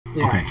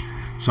Yeah. Okay,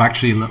 so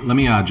actually let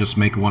me just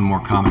make one more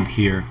comment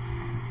here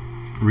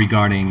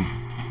regarding,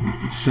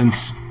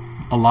 since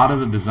a lot of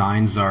the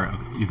designs are,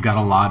 you've got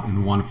a lot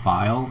in one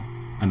file,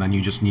 and then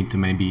you just need to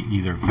maybe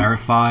either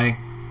verify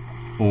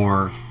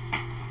or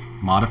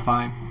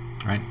modify,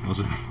 right? Those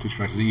are two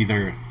choices.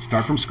 Either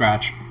start from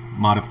scratch,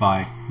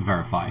 modify,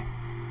 verify.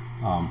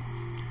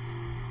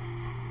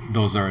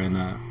 Those are in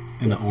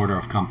the order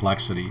of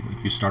complexity.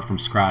 If you start from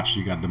scratch,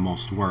 you got the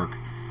most work.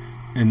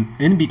 And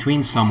in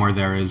between somewhere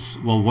there is,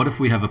 well, what if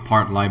we have a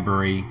part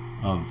library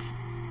of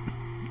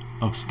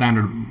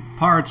standard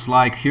parts,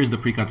 like here's the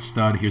pre-cut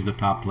stud, here's the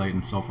top plate,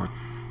 and so forth.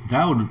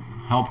 That would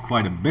help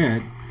quite a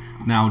bit.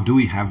 Now, do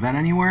we have that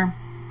anywhere?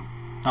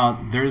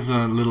 There's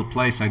a little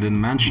place I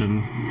didn't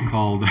mention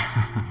called,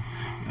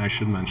 I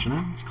should mention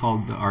it, it's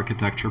called the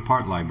Architecture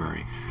Part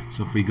Library.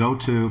 So if we go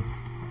to,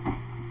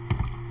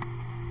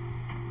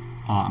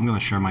 I'm going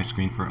to share my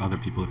screen for other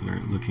people if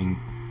they're looking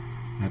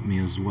at me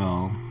as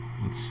well.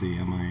 Let's see,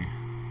 am I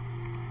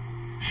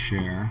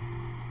share?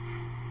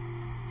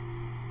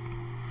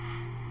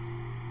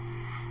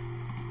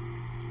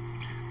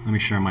 Let me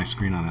share my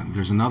screen on it.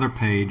 There's another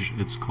page,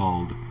 it's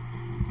called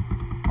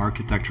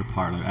Architecture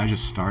Part. I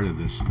just started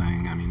this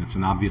thing. I mean, it's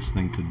an obvious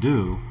thing to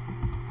do.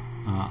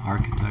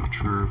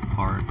 Architecture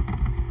Part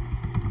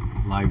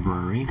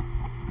Library.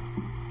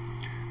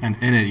 And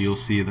in it you'll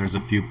see there's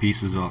a few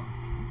pieces of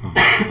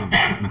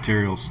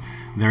materials.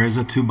 There is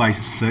a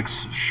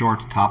 2x6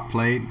 short top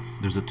plate.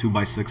 There's a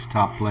 2x6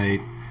 top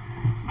plate.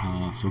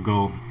 So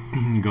go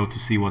to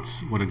see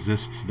what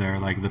exists there,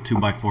 like the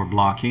 2x4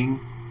 blocking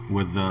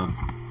with the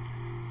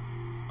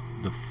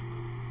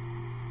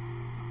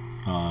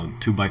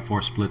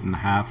 2x4 split in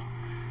half.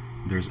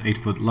 There's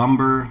 8-foot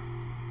lumber,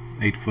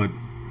 8-foot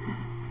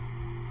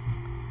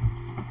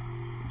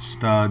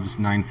studs,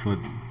 9-foot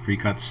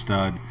pre-cut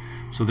stud.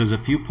 So there's a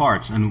few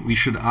parts, and we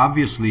should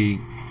obviously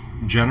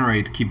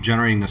keep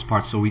generating this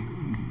part. So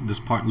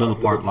little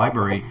part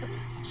library,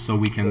 so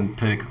we can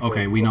pick.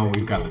 Okay, we know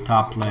we've got the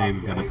top plate,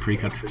 we've got a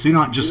pre-cut. So you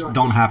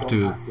don't have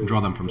to draw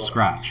them from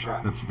scratch.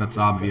 That's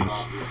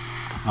obvious.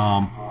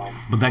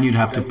 But then you'd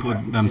have to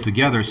put them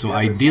together. So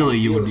ideally,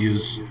 you would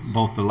use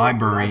both the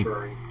library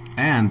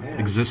and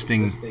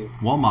existing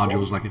wall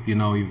modules. Like if you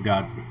know you've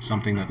got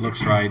something that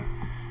looks right,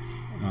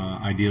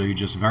 ideally you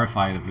just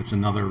verify it if it's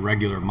another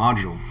regular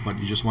module. But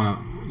you just want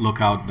to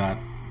look out that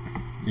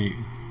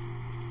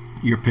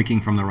you're picking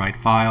from the right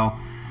file.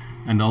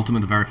 And the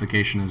ultimate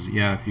verification is,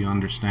 yeah, if you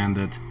understand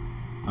it,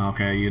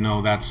 okay, you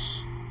know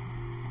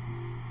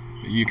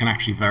you can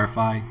actually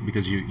verify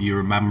because you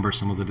remember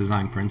some of the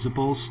design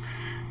principles,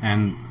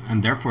 and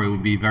therefore it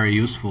would be very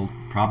useful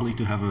probably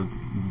to have a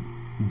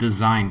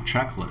design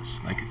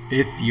checklist. Like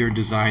if you're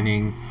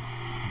designing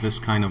this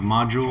kind of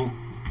module,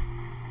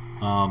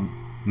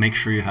 make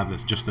sure you have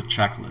this, just a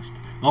checklist.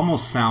 It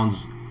almost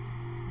sounds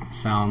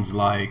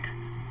like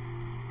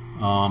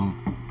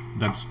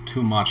that's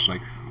too much,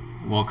 like,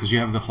 well, because you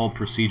have the whole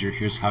procedure,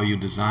 here's how you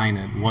design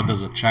it. What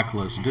does a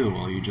checklist do?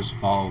 Well, you just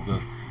follow the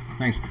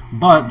things.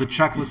 But the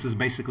checklist is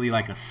basically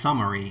like a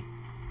summary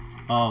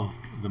of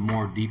the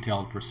more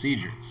detailed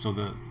procedure. So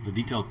the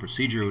detailed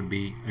procedure would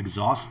be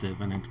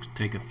exhaustive and it could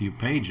take a few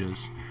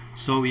pages.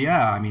 So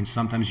yeah, I mean,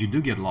 sometimes you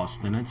do get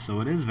lost in it, so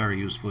it is very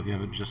useful if you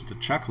have just a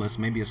checklist,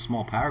 maybe a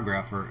small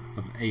paragraph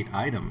of 8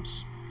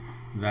 items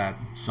that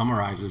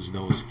summarizes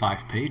those 5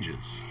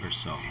 pages or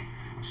so.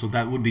 So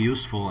that would be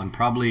useful, and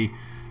probably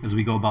as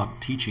we go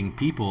about teaching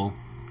people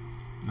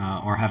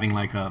or having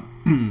like a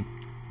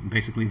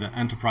basically the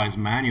enterprise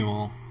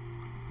manual,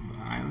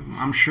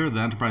 I'm sure the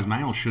enterprise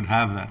manual should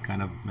have that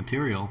kind of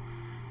material.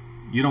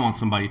 You don't want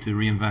somebody to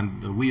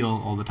reinvent the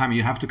wheel all the time.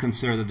 You have to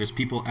consider that there's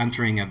people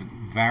entering at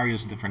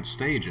various different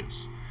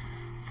stages.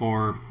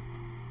 For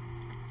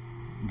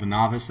the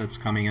novice that's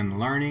coming in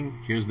learning,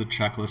 here's the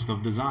checklist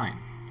of design.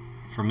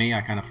 For me,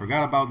 I kind of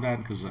forgot about that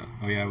because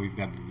oh yeah, we've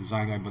got the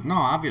design guide, but no,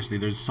 obviously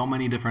there's so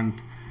many different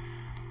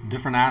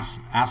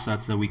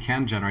assets that we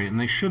can generate, and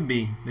they should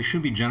be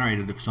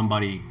generated if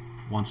somebody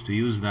wants to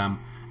use them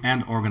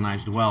and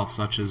organized well,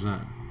 such as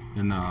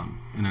in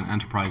an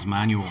enterprise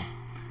manual.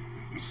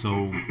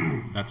 So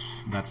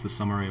that's the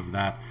summary of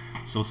that.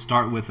 So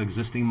start with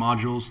existing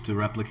modules to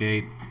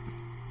replicate,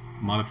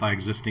 modify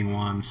existing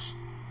ones,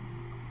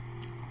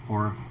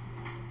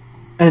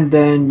 and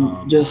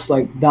then just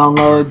like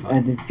download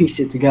and then piece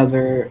it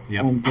together.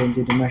 Yep. And then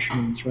do the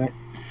measurements, right?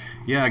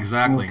 Yeah,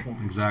 exactly. Okay.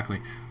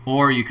 Exactly.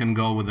 Or you can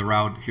go with the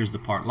route, here's the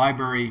part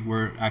library,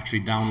 we're actually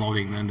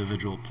downloading the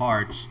individual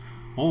parts.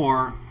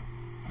 Or,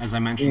 as I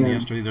mentioned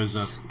yesterday, there's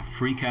a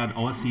FreeCAD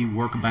OSE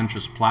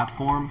Workbenches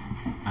platform,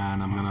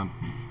 and I'm going to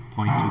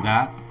point to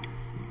that.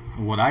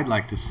 What I'd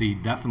like to see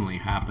definitely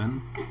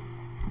happen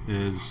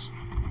is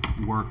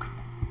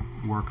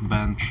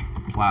Workbench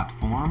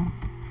platform.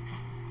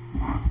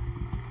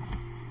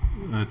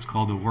 It's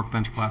called the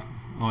Workbench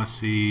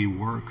OSE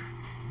Work.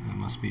 It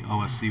must be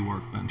OSE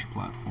Workbench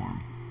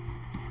platform.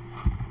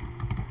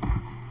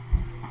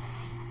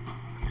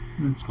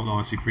 It's called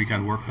OSE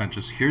FreeCAD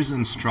Workbenches. Here's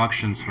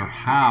instructions for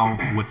how,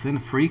 within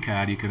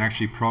FreeCAD, you can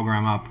actually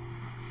program up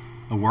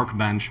a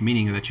workbench,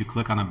 meaning that you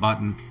click on a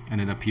button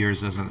and it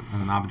appears as an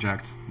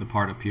object. The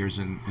part appears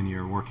in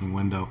your working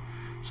window.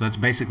 So it's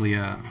basically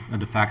a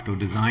de facto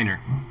designer.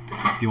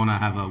 If you want to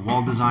have a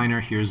wall designer,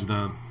 here's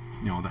the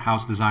the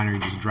house designer. You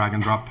just drag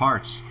and drop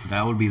parts.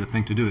 That would be the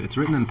thing to do. It's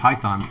written in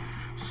Python,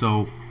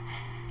 so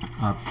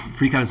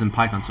FreeCAD is in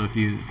Python. So if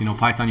you know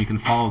Python, you can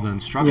follow the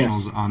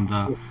instructions on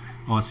the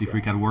OSE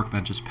FreeCAD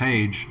Workbenches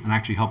page and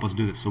actually help us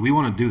do this. So we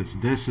want to do this.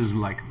 This is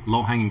like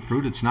low-hanging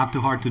fruit. It's not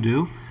too hard to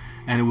do,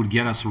 and it would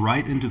get us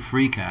right into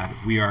FreeCAD.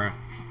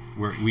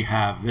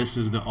 This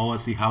is the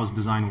OSE House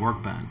Design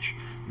Workbench.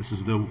 This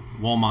is the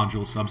wall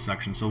module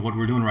subsection. So what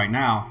we're doing right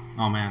now,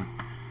 oh man,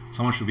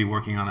 someone should be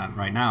working on that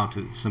right now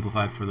to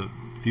simplify it for the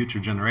future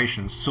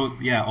generations. So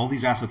yeah, all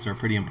these assets are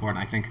pretty important.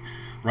 I think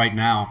right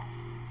now,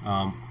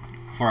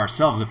 for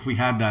ourselves, if we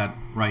had that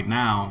right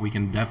now, we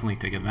can definitely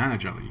take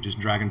advantage of it. You just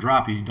drag and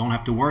drop. You don't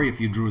have to worry if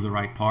you drew the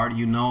right part.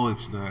 You know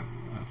it's the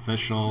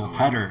official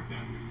header.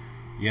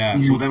 Yeah,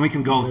 so then we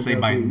can go say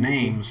by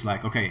names,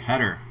 like, okay,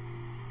 header,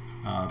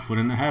 put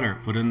in the header,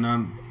 put in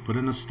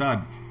the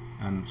stud,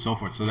 and so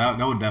forth. So that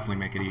would definitely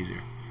make it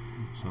easier.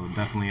 So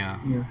definitely a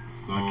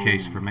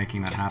case for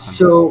making that happen.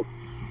 So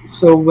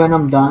when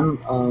I'm done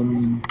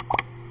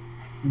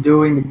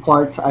doing the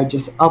parts, I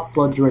just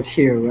upload right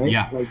here, right?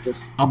 Yeah. Like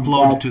just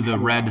upload to the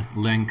red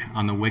link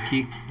on the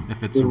wiki.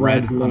 If it's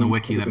red on the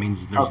wiki, that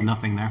means there's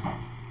nothing there.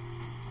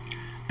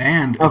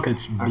 And if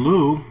it's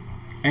blue,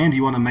 and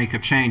you want to make a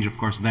change, of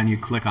course, then you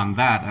click on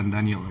that, and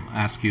then you'll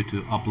ask you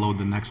to upload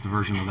the next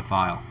version of the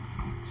file.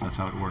 So that's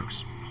how it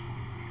works.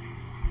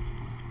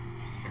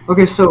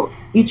 Okay, so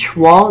each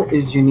wall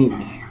is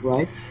unique,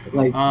 right?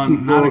 Like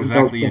not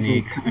exactly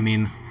unique. I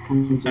mean,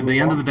 at the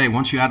end of the day,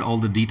 once you add all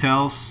the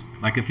details,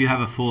 like if you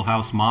have a full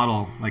house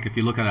model, like if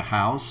you look at a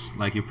house,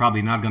 like you're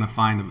probably not going to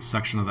find a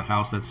section of the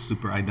house that's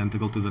super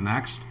identical to the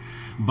next.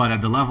 But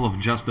at the level of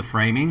just the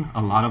framing,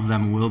 a lot of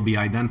them will be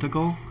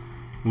identical,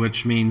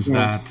 which means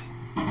that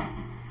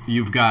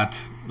you've got,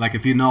 like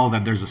if you know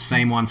that there's the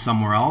same one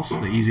somewhere else,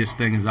 the easiest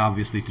thing is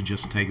obviously to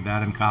just take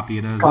that and copy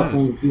it as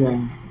is. Yeah.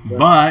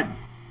 But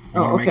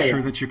you make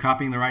sure that you're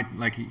copying the right,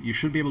 like you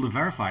should be able to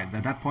verify it.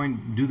 At that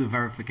point, do the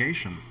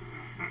verification.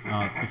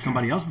 If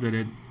somebody else did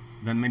it,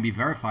 then maybe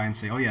verify and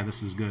say, oh yeah,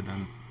 this is good,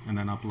 and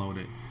then upload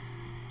it.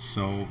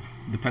 So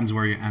depends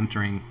where you're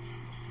entering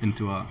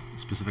into a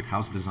specific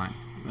house design,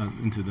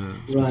 into the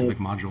specific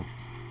module.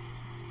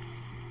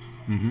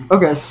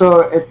 Okay, so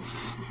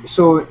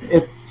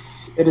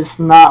it is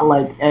not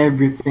like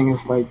everything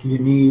is like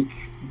unique,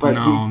 but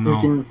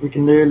we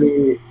can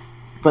literally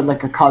put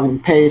like a copy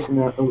and paste and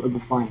it'll be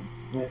fine.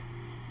 Right?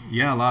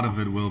 Yeah, a lot of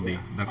it will be.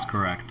 That's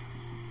correct.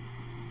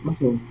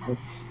 Okay,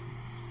 that's.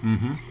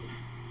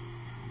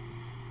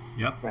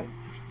 Yep. Right.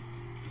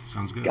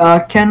 Sounds good.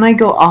 Can I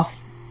go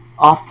off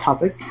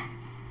topic?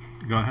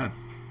 Go ahead.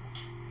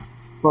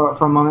 For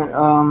a moment.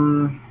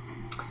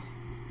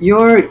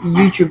 Your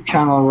YouTube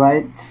channel,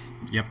 right?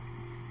 Yep.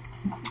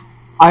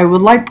 I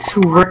would like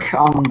to work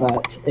on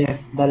that if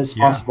that is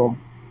possible.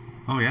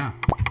 Oh yeah.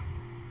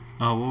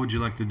 What would you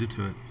like to do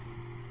to it?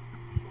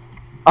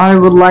 I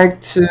would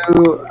like to.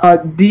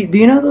 Do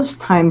you know those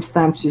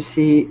timestamps you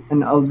see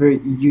in other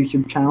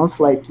YouTube channels?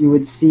 Like you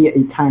would see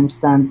a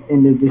timestamp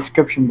in the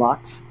description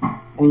box,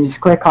 and you just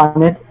click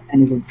on it,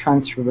 and it'll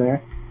transfer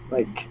there,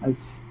 like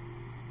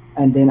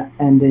and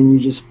then you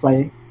just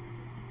play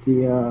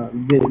the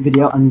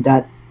video on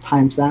that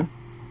timestamp.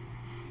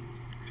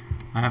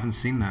 I haven't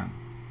seen that.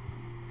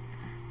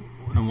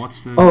 And what's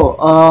the?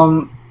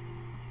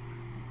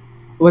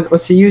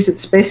 What's the use?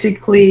 It's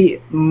basically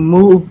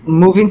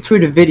moving through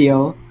the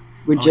video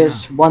with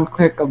just one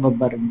click of a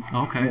button.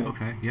 Okay,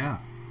 okay, yeah.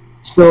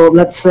 So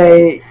let's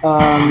say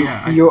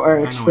you are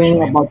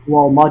explaining about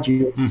wall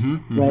modules,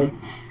 right?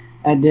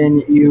 And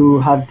then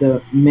you have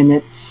the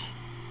minutes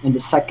and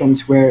the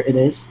seconds where it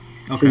is.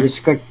 Okay. So you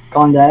just click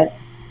on that,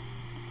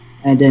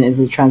 and then it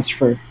will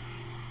transfer.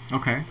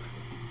 Okay.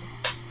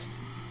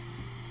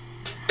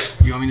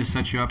 You want me to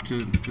set you up to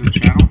the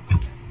channel?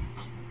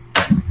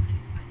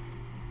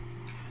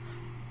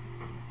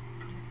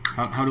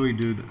 How do we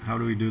do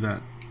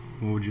that?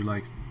 What would you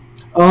like?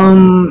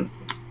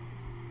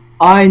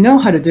 I know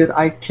how to do it.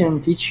 I can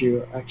teach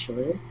you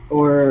actually,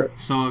 or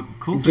so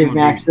cool. Give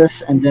me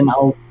access, and then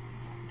I'll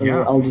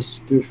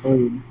just do it for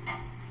you.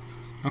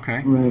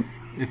 Okay. Right.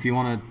 If you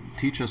want to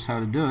teach us how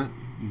to do it,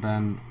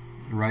 then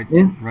write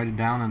it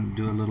down and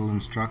do a little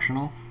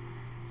instructional.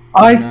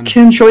 I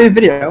can show you a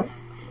video.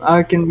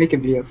 I can make a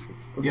video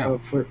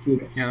for you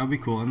guys. Yeah, that'd be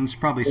cool. And there's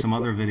probably some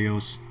other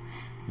videos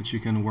that you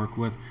can work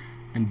with.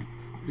 And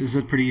is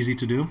it pretty easy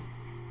to do?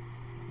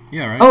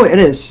 Yeah, right? Oh, it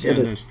is. Yeah, it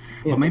is.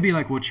 Yeah, well, maybe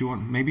like what you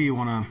want. Maybe you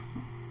want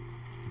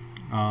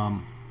to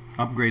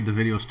upgrade the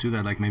videos to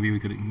that. Like maybe we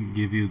could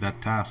give you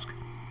that task.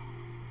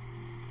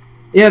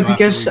 Yeah, so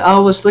because I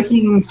was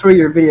looking through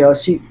your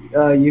videos.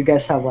 You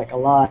guys have like a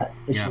lot,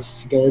 which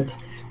is good.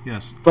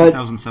 Yes,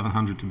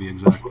 2,700 to be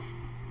exact.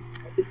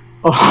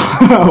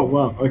 Oh,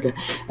 wow. Okay.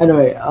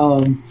 Anyway,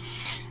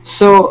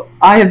 so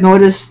I have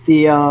noticed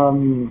the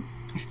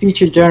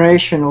future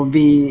generation will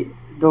be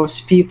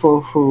those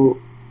people who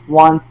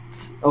want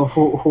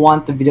who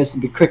want the videos to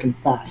be quick and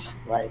fast,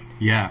 right?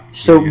 Yeah.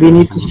 So Yeah, we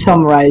need to absolutely.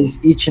 summarize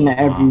each and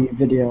every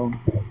video.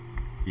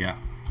 Yeah.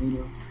 You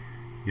know.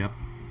 Yep.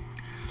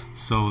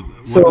 So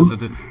what So does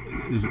it?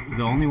 Is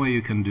the only way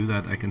you can do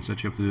that? I can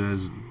set you up to do that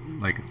is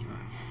like.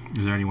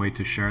 Is there any way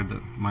to share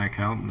my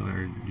account,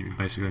 or you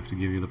basically have to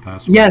give you the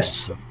password? And yes,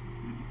 stuff?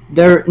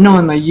 there. No,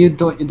 you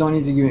don't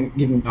need to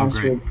give them Oh, great.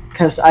 password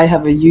because I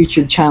have a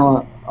YouTube channel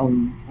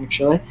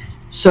actually.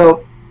 So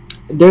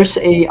there's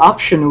a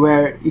option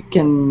where you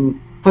can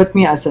put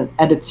me as an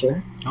editor,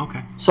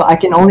 Okay. so I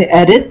can only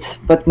edit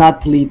but not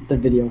delete the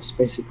videos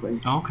basically.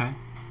 Oh, okay.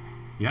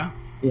 Yeah.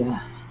 Yeah.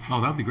 Oh,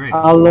 that'd be great.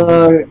 I'll We'll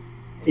do that.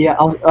 yeah,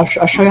 I'll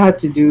show you how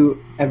to do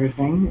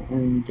everything,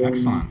 and then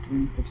Excellent.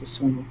 I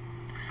just want to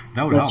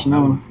That would let help. you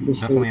That would know.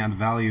 Just definitely add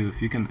value.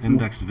 If you can yeah,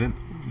 index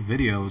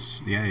videos,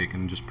 yeah, you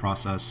can just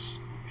process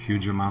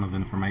huge amount of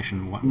information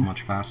yeah,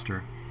 much faster.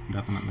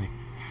 Definitely.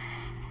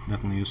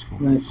 Definitely useful.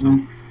 right, So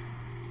right.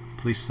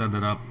 please set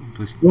that up.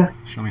 Please Yeah.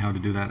 show me how to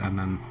do that, and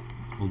then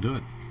we'll do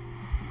it.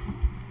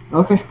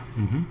 Okay.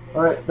 Mm-hmm.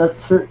 All right.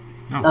 That's it.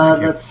 No,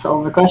 thank you. That's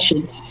all the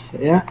questions.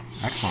 Yeah.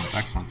 Excellent,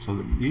 excellent. So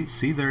you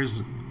see,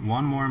 there's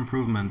one more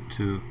improvement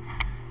to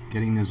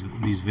getting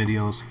these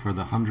videos for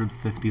the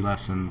 150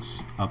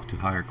 lessons up to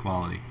higher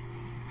quality.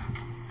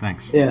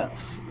 Thanks.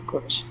 Yes. Of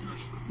course.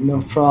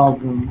 No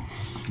problem.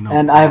 No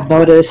And I've problem.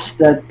 noticed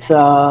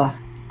that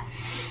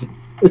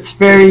it's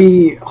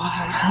very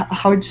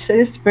how would you say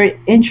this? Very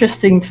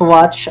interesting to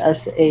watch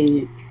as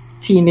a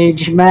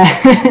teenage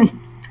man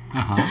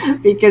Uh-huh.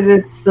 because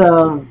it's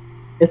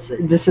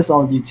this is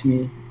all due to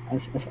me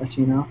as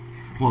you know.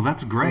 Well,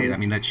 that's great. I Uh,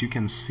 mean, that you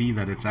can see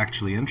that it's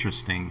actually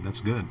interesting.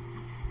 That's good.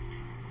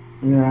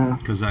 yeah.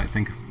 Because I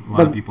think a lot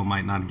of But people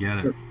might not get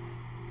it.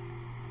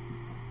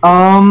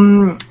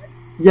 um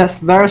yes,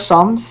 there are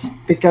some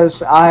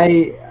because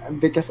I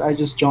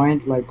just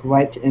joined like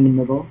right in the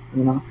middle,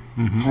 you know.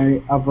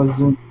 Mm-hmm.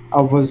 I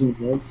wasn't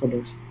there for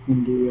this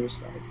in the year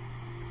side,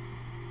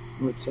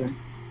 I would say.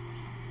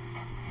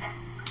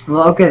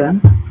 Well, okay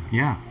then.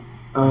 Yeah.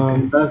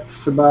 Okay.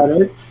 That's about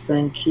it.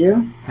 Thank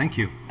you. Thank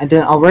you. And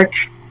then I'll work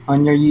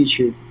on your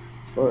YouTube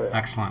for it.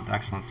 Excellent,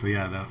 excellent. So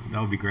yeah, that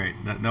would be great.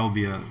 That would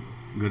be a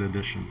good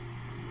addition.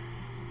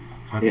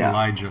 So that's Yeah.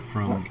 Elijah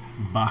from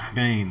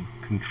Bahrain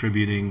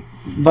contributing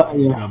But to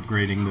yeah.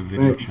 upgrading the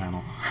video Right.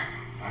 channel.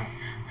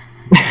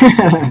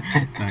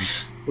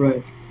 Thanks.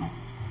 Right.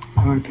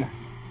 Okay.